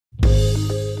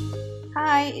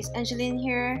Hi, it's Angeline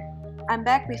here. I'm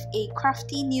back with a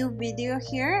crafty new video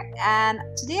here, and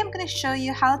today I'm going to show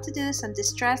you how to do some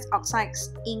distress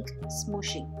oxides ink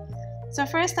smooshing. So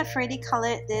first, I've already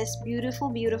colored this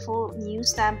beautiful new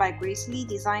stamp by Gracefully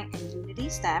Design and Unity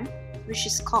stamp, which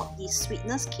is called the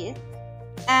Sweetness Kit.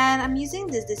 And I'm using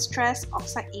this distress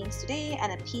oxide inks today,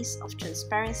 and a piece of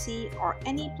transparency or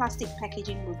any plastic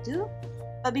packaging will do.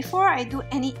 But before I do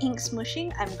any ink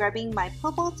smooshing, I'm grabbing my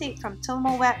purple tape from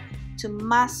Thermal Web to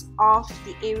mask off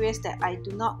the areas that I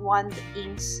do not want the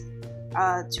inks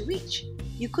to reach.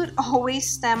 You could always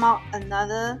stamp out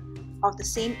another of the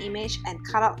same image and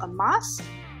cut out a mask,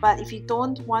 but if you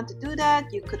don't want to do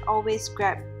that, you could always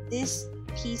grab this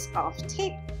piece of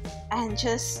tape and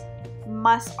just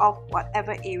mask off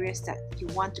whatever areas that you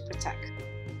want to protect.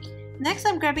 Next,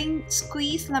 I'm grabbing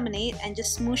squeezed lemonade and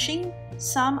just smooshing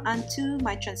some onto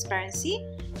my transparency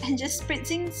and just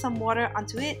spritzing some water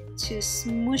onto it to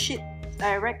smoosh it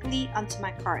directly onto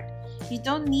my card. You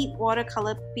don't need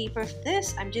watercolor paper for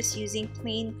this, I'm just using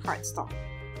plain cardstock.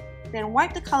 Then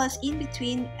wipe the colors in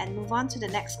between and move on to the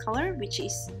next color, which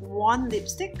is Wan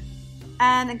Lipstick.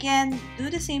 And again,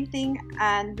 do the same thing,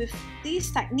 and with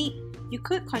this technique, you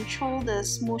could control the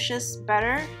smooshes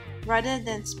better rather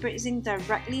than spritzing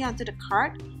directly onto the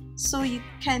card, so you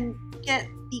can get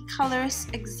the colors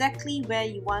exactly where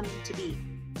you want them to be.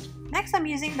 Next, I'm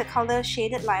using the color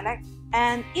Shaded Lilac,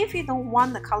 and if you don't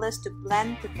want the colors to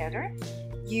blend together,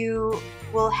 you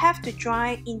will have to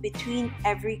dry in between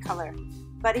every color.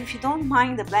 But if you don't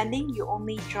mind the blending, you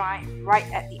only dry right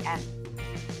at the end.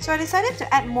 So I decided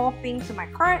to add more pink to my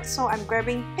card, so I'm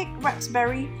grabbing Picked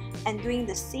Raspberry and doing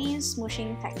the same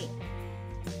smooshing technique.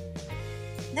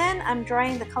 Then I'm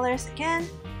drying the colors again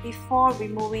before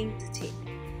removing the tape.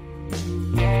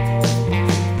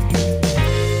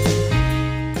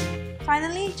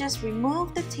 Finally, just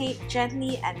remove the tape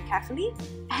gently and carefully.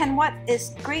 And what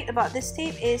is great about this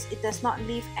tape is it does not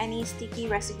leave any sticky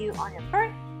residue on your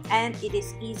card, and it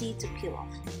is easy to peel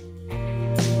off.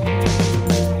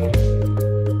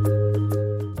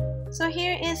 So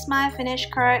here is my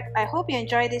finished card. I hope you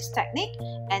enjoyed this technique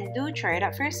and do try it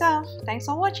out for yourself. Thanks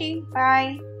for watching.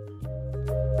 Bye!